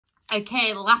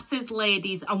Okay, lasses,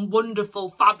 ladies, and wonderful,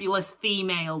 fabulous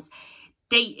females.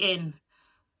 Dating.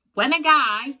 When a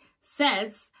guy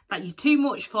says that you're too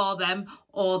much for them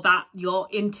or that you're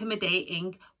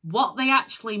intimidating, what they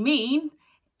actually mean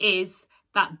is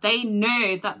that they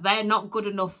know that they're not good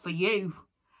enough for you.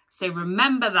 So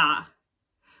remember that.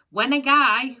 When a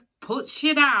guy puts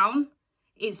you down,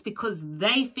 it's because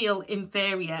they feel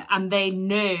inferior and they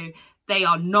know they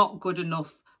are not good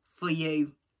enough for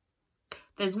you.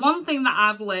 There's one thing that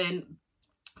I've learned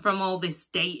from all this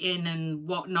dating and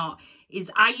whatnot is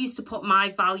I used to put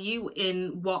my value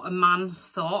in what a man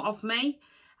thought of me.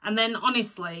 And then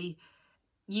honestly,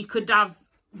 you could have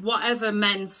whatever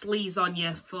men sleaze on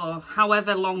you for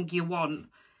however long you want.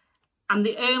 And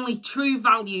the only true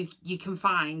value you can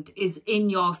find is in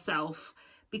yourself.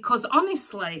 Because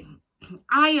honestly,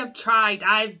 I have tried,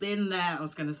 I've been there. I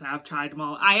was going to say I've tried them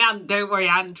all. I haven't, don't worry,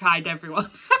 I haven't tried everyone.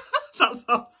 That's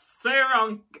all so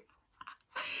wrong.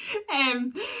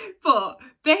 But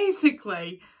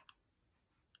basically,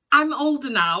 I'm older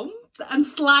now and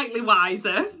slightly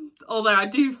wiser, although I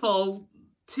do fall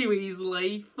too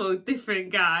easily for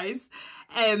different guys.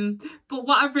 But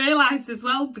what I've realised as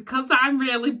well, because I'm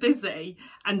really busy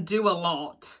and do a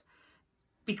lot,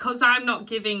 because I'm not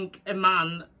giving a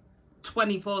man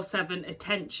 24/7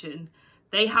 attention,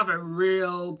 they have a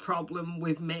real problem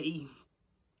with me.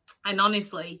 And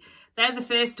honestly, they're the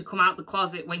first to come out the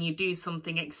closet when you do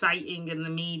something exciting in the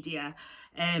media.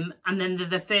 And then they're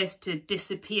the first to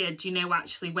disappear, do you know,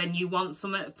 actually, when you want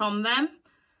something from them.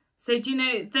 So, do you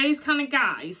know, those kind of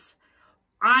guys,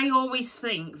 I always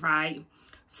think, right,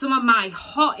 some of my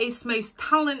hottest, most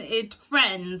talented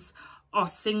friends are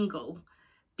single.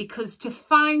 Because to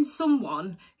find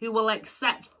someone who will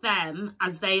accept them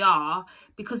as they are,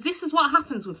 because this is what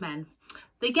happens with men.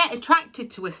 They get attracted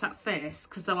to us at first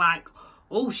because they're like,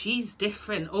 oh, she's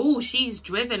different. Oh, she's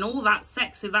driven. Oh, that's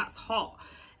sexy. That's hot.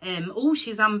 Oh,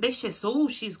 she's ambitious. Oh,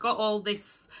 she's got all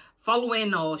this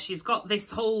following, or she's got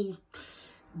this whole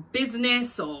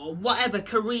business or whatever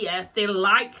career. They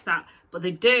like that, but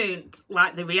they don't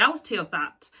like the reality of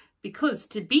that. Because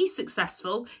to be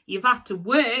successful, you've had to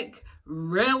work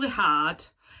really hard.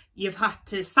 You've had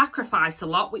to sacrifice a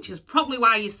lot, which is probably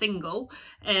why you're single.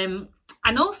 And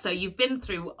also you've been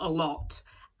through a lot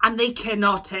and they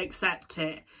cannot accept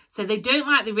it. So they don't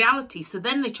like the reality. So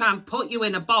then they try and put you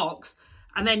in a box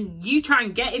and then you try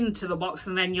and get into the box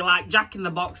and then you're like Jack in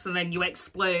the Box and then you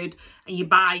explode and you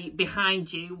buy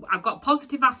behind you. I've got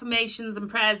positive affirmations and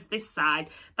prayers this side,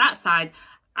 that side.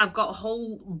 I've got a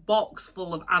whole box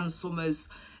full of Ann Summers.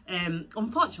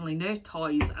 Unfortunately, no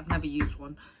toys. I've never used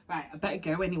one. Right, I better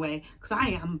go anyway, because I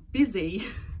am busy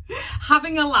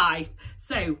having a life.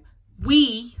 So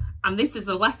we, and this is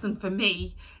a lesson for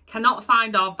me, cannot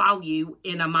find our value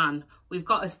in a man. We've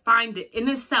got to find it in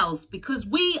ourselves, because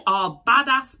we are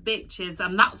badass bitches,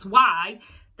 and that's why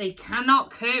they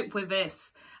cannot cope with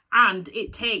us. And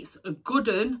it takes a good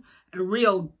un, a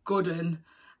real good un.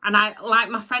 And I, like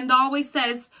my friend always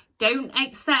says, don't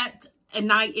accept a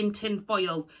knight in tin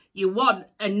foil. You want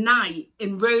a knight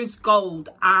in rose gold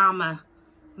armour.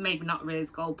 Maybe not rose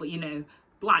gold, but you know,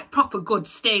 like proper good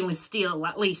stainless steel,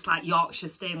 at least like Yorkshire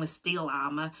stainless steel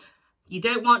armour. You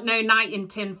don't want no knight in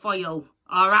tin foil,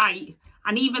 all right?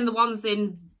 And even the ones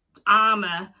in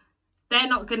armour, they're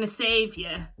not going to save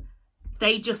you.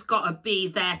 They just got to be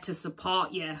there to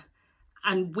support you.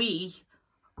 And we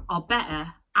are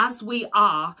better as we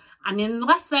are, and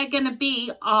unless they're going to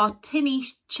be our tinny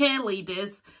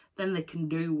cheerleaders, then they can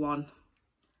do one.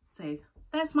 So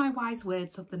there's my wise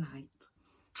words of the night.